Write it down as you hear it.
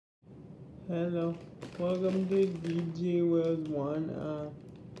Hello, welcome to DJ World One.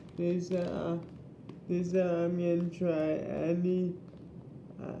 This I'm gonna try Andy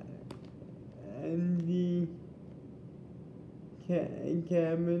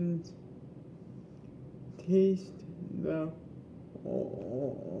Cabin's taste the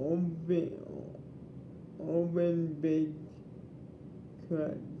oven baked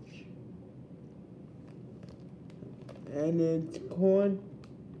crunch, and it's corn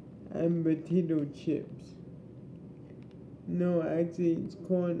and potato chips. No, actually it's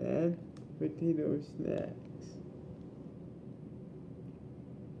corn and potato snacks.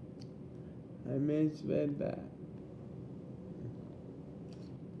 I misread that.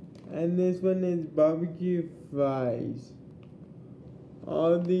 And this one is barbecue fries.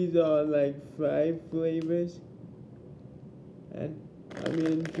 All these are like fried flavors. And I'm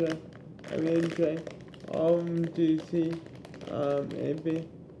gonna try all of them to see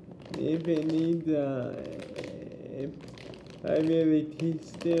if it needs if I really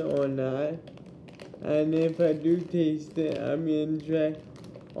taste it or not. And if I do taste it, I'm gonna try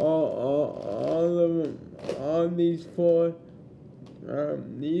all of them, all these four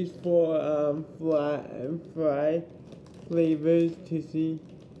fried flavors to see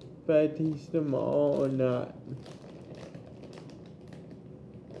if I taste them all or not.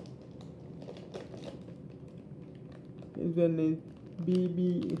 This one is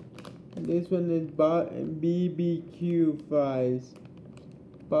BBQ fries.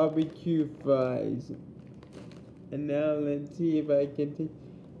 Barbecue fries. And now let's see if I can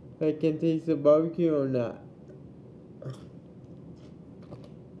taste the barbecue or not.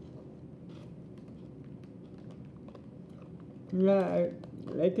 Yeah,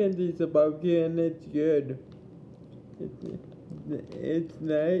 I can taste the barbecue and it's good. It's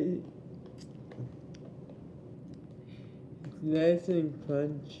nice. It's nice and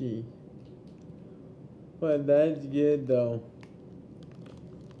crunchy. But that's good though.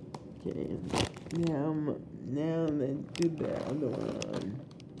 Okay, now let's do the other one.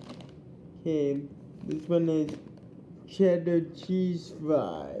 Okay, this one is cheddar cheese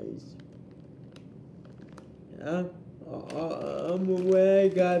fries. Where I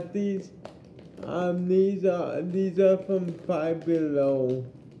got these are from Five Below.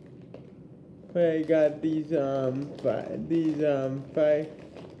 Where I got these five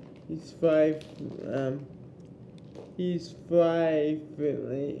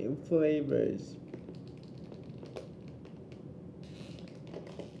flavors.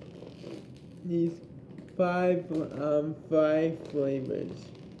 These five flavors.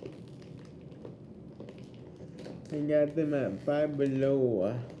 I got them at Five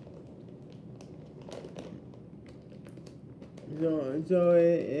Below. So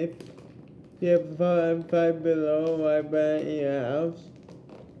if you have Five Below right by your house,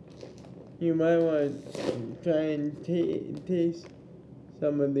 you might want to try and taste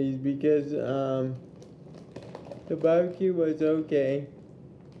some of these because the barbecue was okay.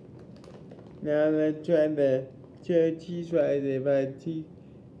 Now let's try the cheddar cheese fries. If I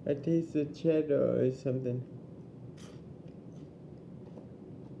taste the cheddar or something.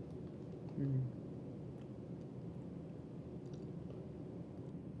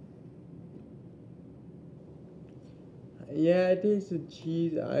 Yeah, I taste the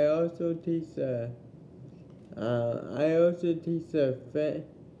cheese. I also taste the fat.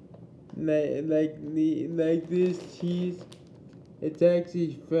 Like this cheese. It's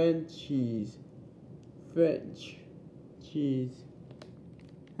actually French cheese,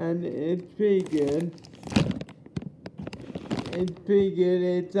 and it's pretty good.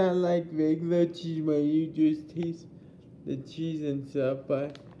 It's not like regular cheese where you just taste the cheese and stuff,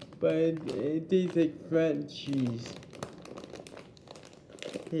 but it tastes like French cheese.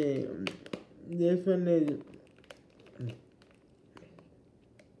 Okay, this one is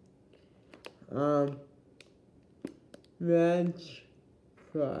ranch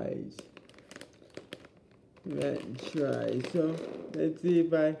fries. So let's see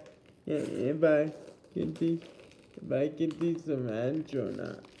if I can taste some ranch or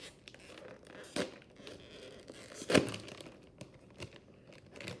not.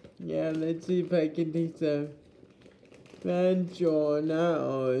 Yeah, let's see if I can taste some ranch or not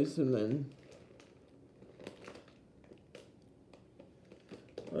or something.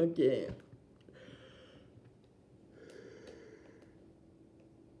 Okay.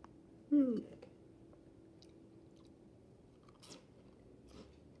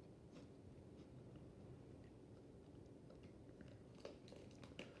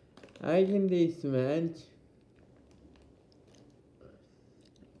 I can taste ranch.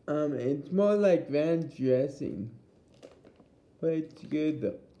 It's more like ranch dressing, but it's good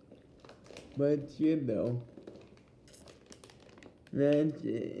though. but it's good though.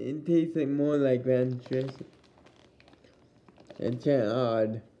 It tastes like more like ranch dressing. It's kind of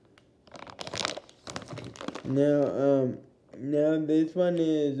odd. Now this one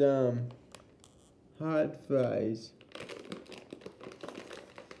is hot fries.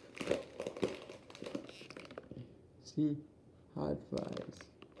 See, hot fries.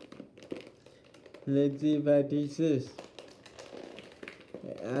 Let's see if I taste this.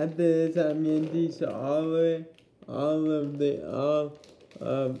 After this, I'm gonna taste all of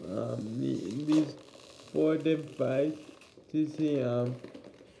these 4 different fries to see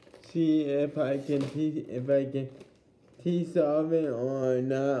if I can taste all of it or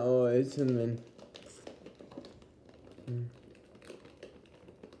not, or it's something.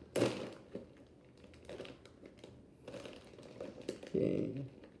 Okay,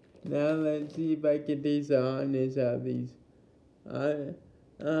 now let's see if I can taste the hotness out of these.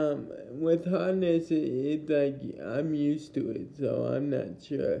 With hotness, it's like I'm used to it, so I'm not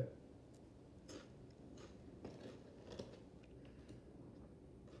sure.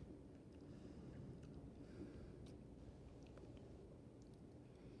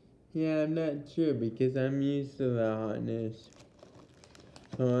 Yeah, I'm not sure because I'm used to the hotness.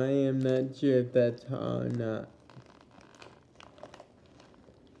 So I am not sure if that's hot or not.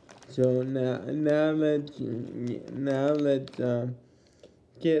 So now let's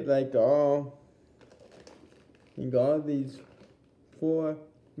get like all these 4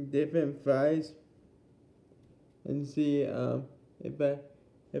 different fries and see if I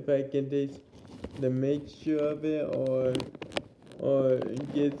can taste the mixture of it or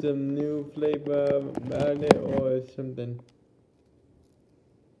get some new flavor about it or something.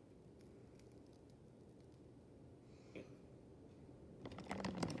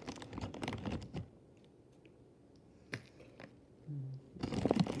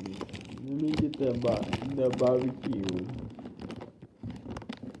 Let me get the barbecue.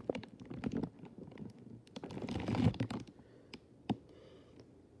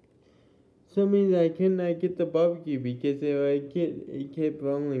 Some reason I could not get the barbecue because it kept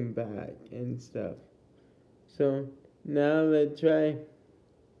rolling back and stuff. So now let's try.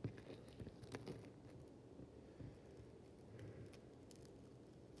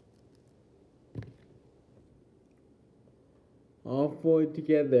 All 4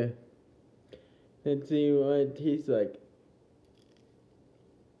 together. Let's see what it tastes like.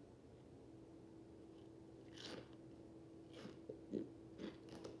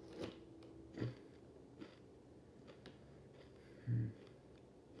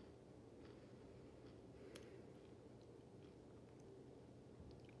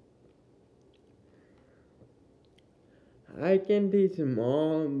 I can taste them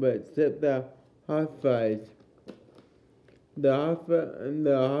all, but except the hot fries. The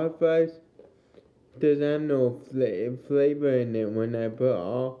hot fries doesn't have no flavor in it when I put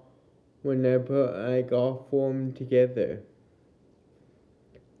like all 4 of them together.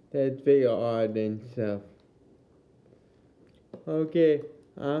 That's very odd and stuff. Okay,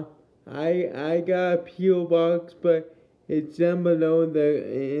 I got a P.O. box, but it's down below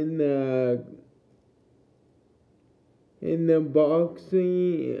in the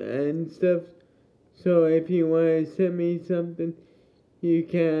boxing and stuff. So if you want to send me something, you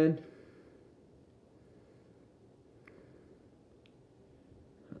can.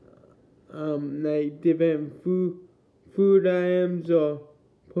 Like different food items or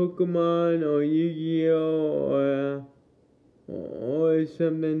Pokemon or Yu-Gi-Oh or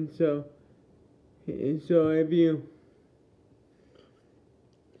something. So if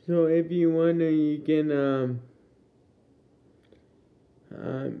you wanna, you can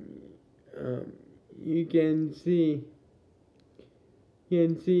you can see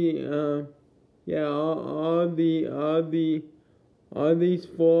yeah, all these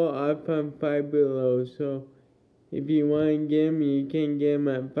 4 are from Five Below. So if you want to get them, you can get them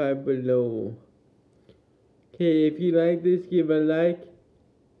at Five Below. Okay, if you like this, give a like,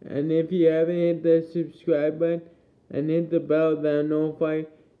 and if you haven't hit the subscribe button and hit the bell, that'll notify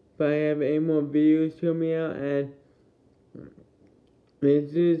if I have any more videos coming out. And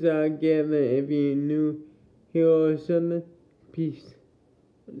this is Gavin. If you're new here or something, peace,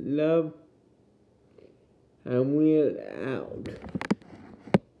 love, and we're out.